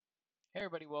Hey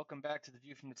everybody, welcome back to the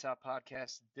View from the Top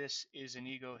podcast. This is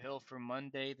Inigo Hill for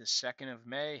Monday, the 2nd of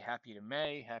May. Happy to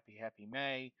May. Happy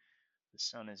May. The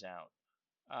sun is out.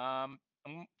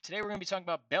 Today we're going to be talking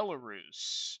about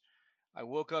Belarus. I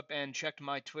woke up and checked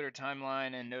my Twitter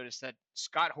timeline and noticed that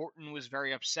Scott Horton was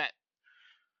very upset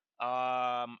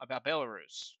about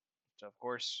Belarus. So, of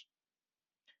course,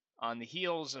 on the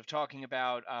heels of talking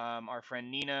about our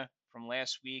friend Nina from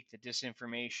last week, the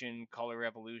disinformation color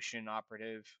revolution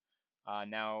operative,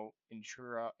 now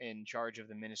in charge of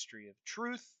the Ministry of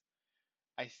Truth,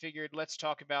 I figured let's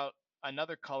talk about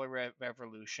another color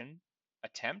revolution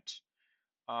attempt.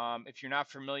 If you're not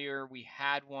familiar, we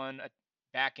had one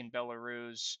back in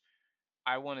Belarus.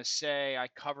 I want to say I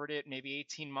covered it maybe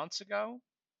 18 months ago.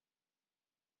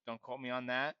 Don't quote me on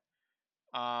that.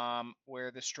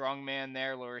 Where the strongman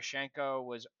there, Loroshenko,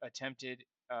 was attempted.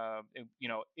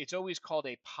 It's always called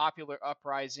a popular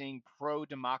uprising,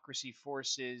 pro-democracy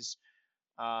forces,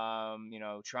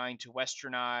 trying to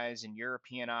westernize and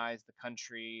Europeanize the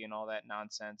country and all that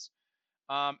nonsense.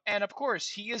 And of course,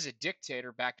 he is a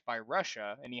dictator backed by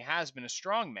Russia, and he has been a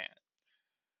strongman.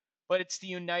 But it's the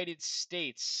United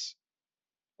States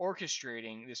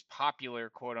orchestrating this popular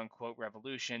quote unquote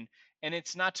revolution, and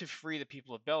it's not to free the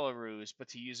people of Belarus, but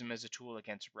to use them as a tool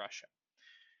against Russia.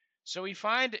 So we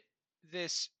find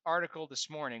this article this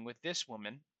morning with this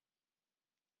woman.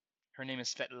 Her name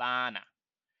is Svetlana.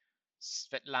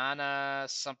 Svetlana,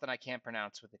 something I can't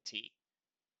pronounce with a T.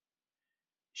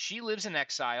 She lives in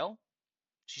exile.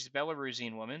 She's a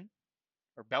Belarusian woman,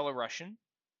 or Belarusian.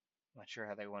 I'm not sure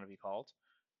how they want to be called.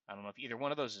 I don't know if either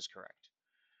one of those is correct.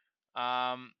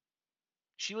 Um,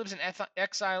 She lives in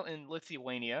exile in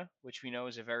Lithuania, which we know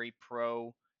is a very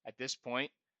pro, at this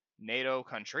point, NATO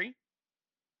country.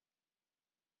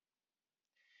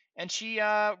 And she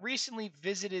recently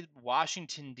visited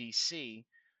Washington, D.C.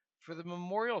 for the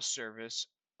memorial service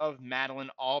of Madeleine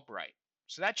Albright.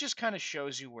 So that just kind of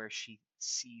shows you where she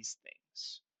sees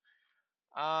things.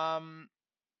 Um,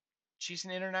 she's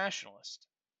an internationalist.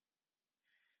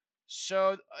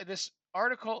 So this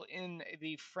article in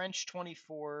the French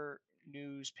 24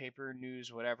 newspaper,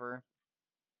 news, whatever,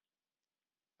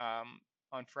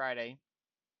 on Friday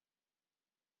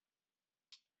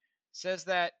says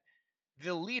that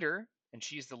the leader, and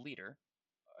she's the leader,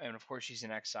 and of course she's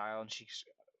in exile, and she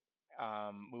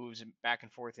moves back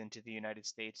and forth into the United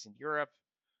States and Europe,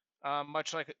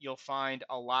 much like you'll find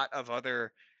a lot of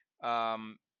other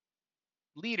um,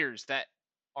 leaders that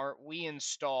are we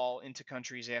install into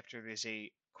countries after there's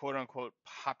a quote unquote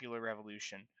popular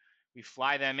revolution. We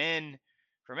fly them in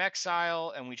from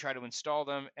exile and we try to install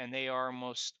them, and they are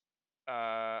almost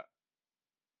uh,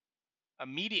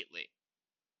 immediately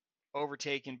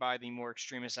overtaken by the more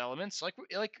extremist elements, like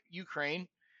Ukraine.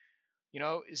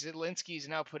 Zelensky's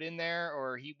now put in there,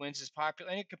 or he wins his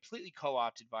popular, and it completely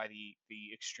co-opted by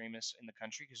the extremists in the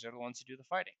country because they're the ones who do the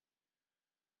fighting.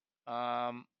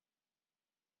 Um,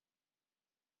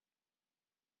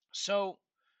 so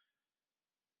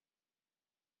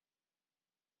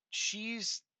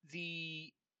she's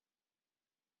the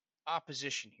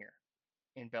opposition here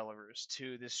in Belarus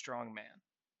to this strong man,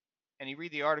 and you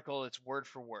read the article; it's word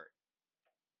for word.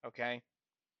 Okay.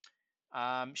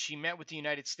 She met with the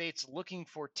United States looking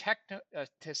for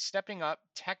to stepping up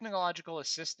technological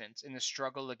assistance in the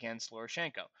struggle against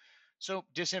Loroshenko. So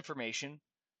disinformation,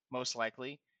 most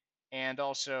likely, and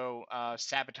also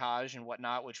sabotage and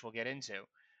whatnot, which we'll get into.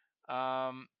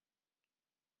 Um,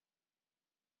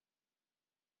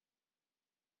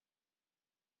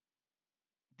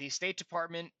 the State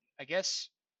Department, I guess,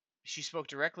 she spoke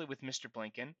directly with Mr.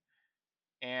 Blinken,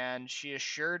 and she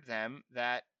assured them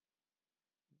that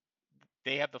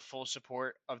they have the full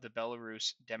support of the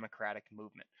Belarus democratic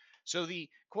movement. So the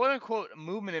quote unquote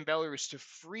movement in Belarus to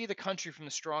free the country from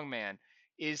the strongman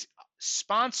is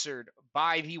sponsored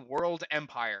by the world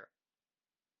empire.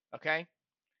 Okay?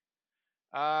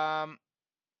 Um,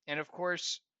 and of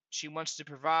course, she wants to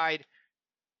provide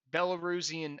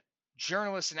Belarusian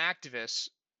journalists and activists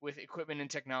with equipment and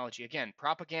technology. Again,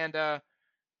 propaganda.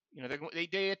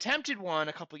 They attempted one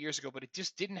a couple years ago, but it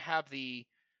just didn't have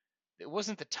it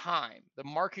wasn't the time. The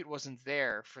market wasn't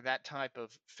there for that type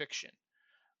of fiction.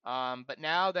 But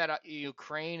now that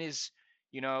Ukraine is,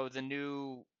 the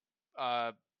new,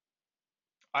 uh,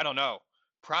 I don't know,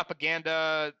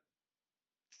 propaganda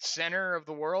center of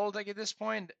the world, like at this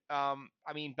point, I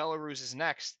mean, Belarus is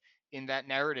next in that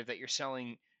narrative that you're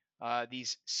selling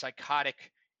these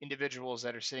psychotic individuals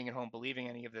that are sitting at home believing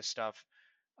any of this stuff.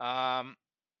 Um,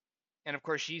 and of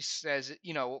course, she says,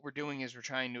 what we're doing is we're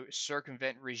trying to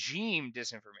circumvent regime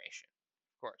disinformation,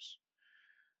 of course.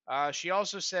 She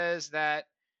also says that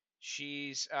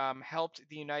She's helped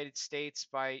the United States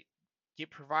by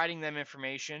providing them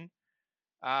information.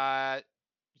 Uh,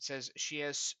 it says she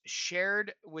has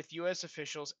shared with U.S.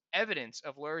 officials evidence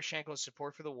of Loroshenko's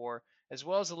support for the war, as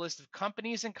well as a list of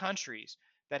companies and countries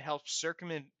that helped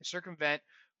circumvent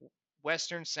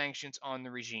Western sanctions on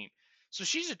the regime. So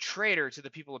she's a traitor to the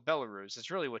people of Belarus.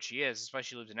 That's really what she is. That's why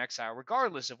she lives in exile.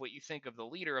 Regardless of what you think of the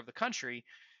leader of the country,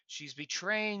 she's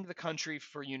betraying the country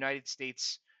for United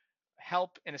States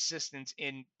help and assistance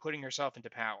in putting herself into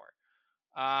power.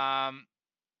 Um,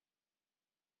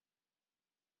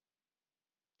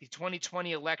 the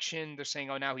 2020 election, they're saying,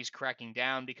 oh, now he's cracking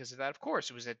down because of that. Of course,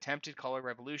 it was an attempted color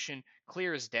revolution,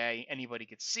 clear as day. Anybody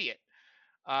could see it.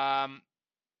 Um,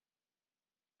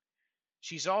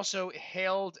 she's also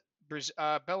hailed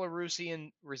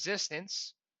Belarusian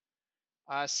resistance,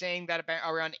 saying that about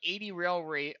around 80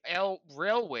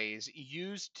 railways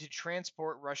used to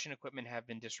transport Russian equipment have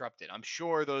been disrupted. I'm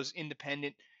sure those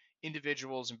independent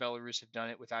individuals in Belarus have done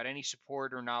it without any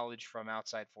support or knowledge from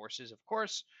outside forces, of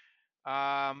course.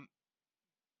 Um,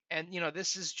 and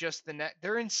this is just the net.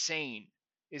 They're insane,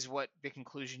 is what the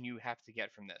conclusion you have to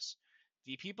get from this.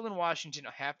 The people in Washington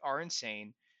are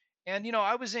insane. And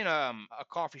I was in a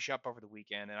coffee shop over the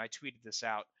weekend, and I tweeted this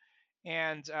out.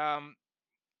 And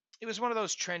it was one of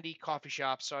those trendy coffee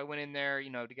shops, so I went in there,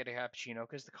 to get a cappuccino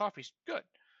because the coffee's good.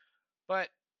 But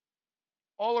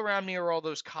all around me are all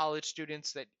those college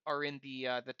students that are in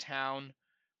the town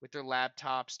with their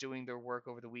laptops doing their work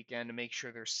over the weekend to make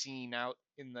sure they're seen out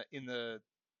the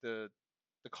the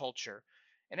culture.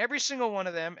 And every single one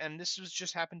of them, and this was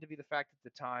just happened to be the fact at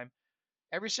the time,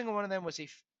 every single one of them was a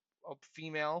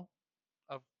female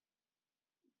of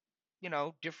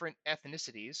different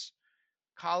ethnicities,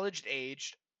 college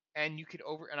aged, and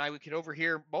I could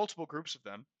overhear multiple groups of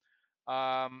them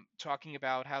talking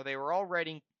about how they were all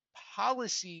writing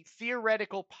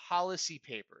theoretical policy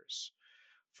papers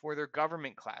for their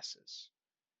government classes.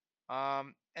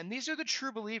 And these are the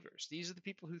true believers. These are the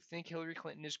people who think Hillary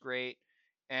Clinton is great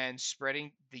and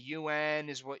spreading the UN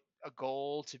is what a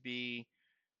goal to be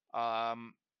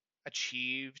um,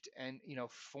 achieved, and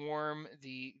form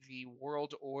the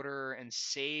world order and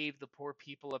save the poor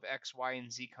people of X, Y,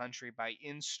 and Z country by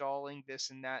installing this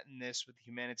and that and this with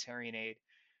humanitarian aid.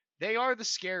 They are the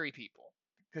scary people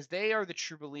because they are the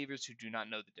true believers who do not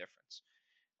know the difference.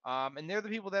 And they're the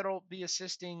people that will be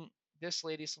assisting this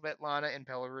lady, Svetlana, in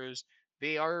Belarus.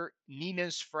 They are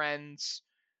Nina's friends.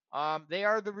 They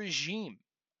are the regime.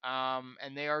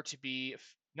 And they are to be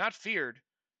not feared,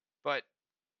 but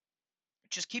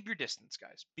just keep your distance,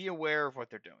 guys. Be aware of what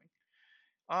they're doing.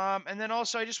 And then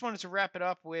also, I just wanted to wrap it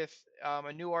up with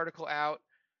a new article out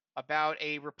about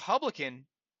a Republican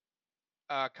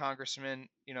congressman,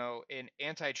 an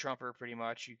anti-Trumper, pretty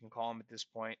much, you can call him at this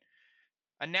point,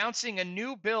 announcing a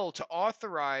new bill to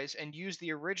authorize and use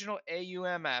the original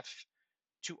AUMF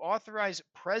to authorize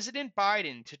President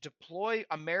Biden to deploy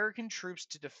American troops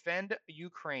to defend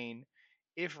Ukraine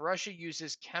if Russia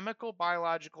uses chemical,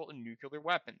 biological, and nuclear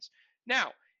weapons.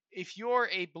 Now, if you're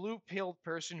a blue pilled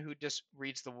person who just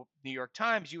reads the New York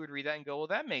Times, you would read that and go, well,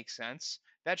 that makes sense.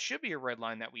 That should be a red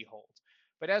line that we hold.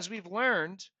 But as we've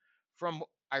learned from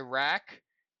Iraq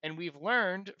and we've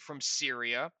learned from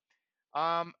Syria,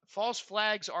 false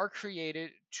flags are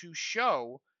created to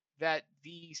show that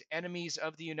these enemies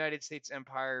of the United States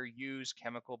empire use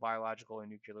chemical, biological,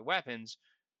 and nuclear weapons,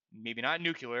 maybe not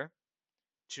nuclear,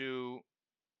 to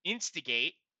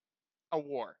instigate a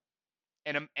war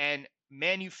and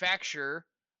manufacture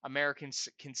American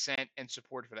consent and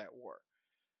support for that war.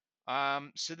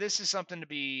 So this is something to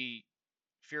be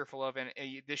fearful of, and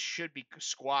this should be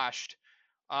squashed.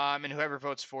 And whoever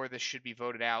votes for this should be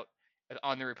voted out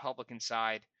on the Republican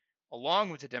side, along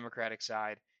with the Democratic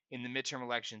side, in the midterm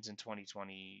elections in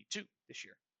 2022 this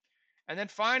year. And then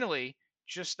finally,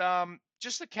 just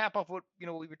to cap off what we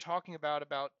were talking about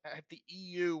if the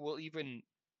EU will even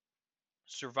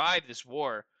survive this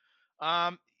war.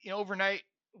 Overnight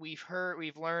we've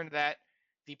learned that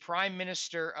the Prime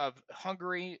Minister of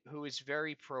Hungary, who is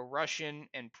very pro-Russian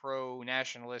and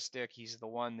pro-nationalistic, he's the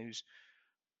one who's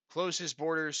closed his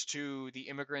borders to the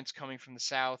immigrants coming from the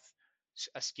south,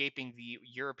 escaping the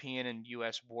European and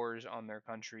U.S. wars on their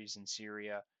countries in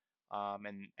Syria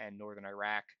and northern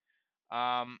Iraq.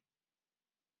 Um,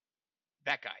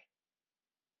 that guy,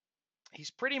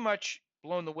 he's pretty much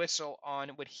blown the whistle on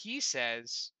what he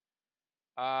says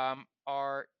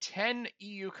are 10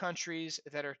 EU countries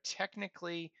that are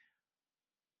technically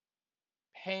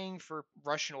paying for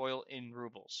Russian oil in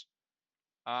rubles.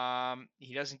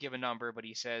 He doesn't give a number, but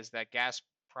he says that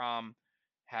Gazprom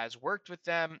has worked with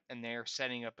them and they're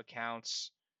setting up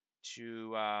accounts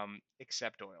to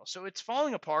accept oil. So it's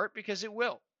falling apart because it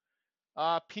will.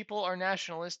 People are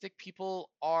nationalistic. People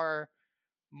are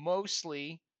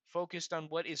mostly focused on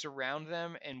what is around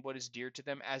them and what is dear to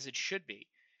them, as it should be.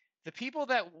 The people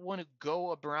that want to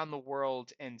go around the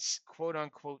world and quote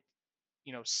unquote,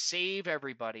 save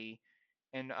everybody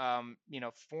and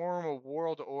form a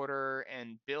world order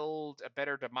and build a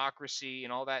better democracy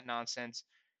and all that nonsense.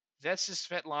 This is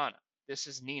Svetlana. This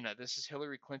is Nina. This is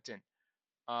Hillary Clinton.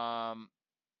 Um,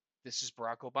 this is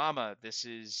Barack Obama. This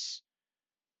is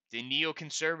the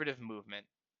neoconservative movement.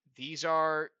 These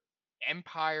are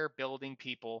empire building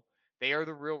people. They are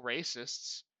the real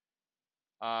racists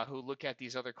who look at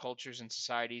these other cultures and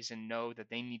societies and know that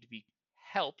they need to be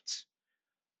helped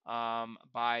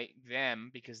by them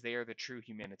because they are the true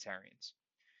humanitarians.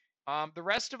 The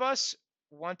rest of us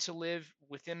want to live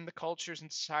within the cultures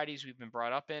and societies we've been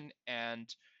brought up in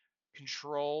and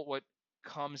control what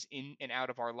comes in and out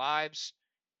of our lives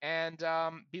and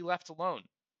be left alone,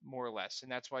 more or less.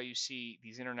 And that's why you see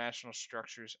these international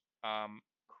structures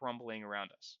crumbling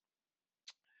around us.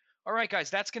 All right, guys,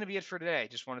 that's going to be it for today.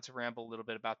 Just wanted to ramble a little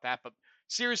bit about that, but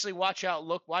seriously, watch out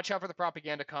for the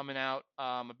propaganda coming out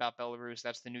about Belarus.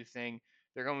 That's the new thing.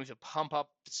 They're going to pump up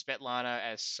Svetlana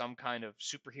as some kind of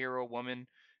superhero woman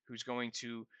who's going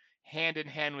to, hand in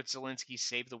hand with Zelensky,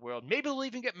 save the world. Maybe they'll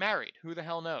even get married. Who the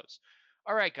hell knows?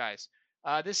 All right, guys.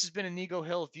 This has been Inigo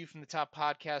Hill, View from the Top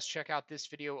podcast. Check out this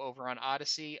video over on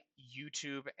Odyssey,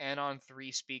 YouTube, and on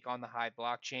 3Speak on the High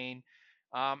blockchain.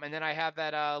 And then I have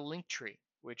that link tree,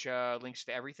 which links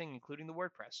to everything, including the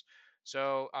WordPress.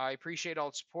 So I appreciate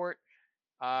all the support,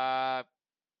 and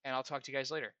I'll talk to you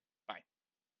guys later.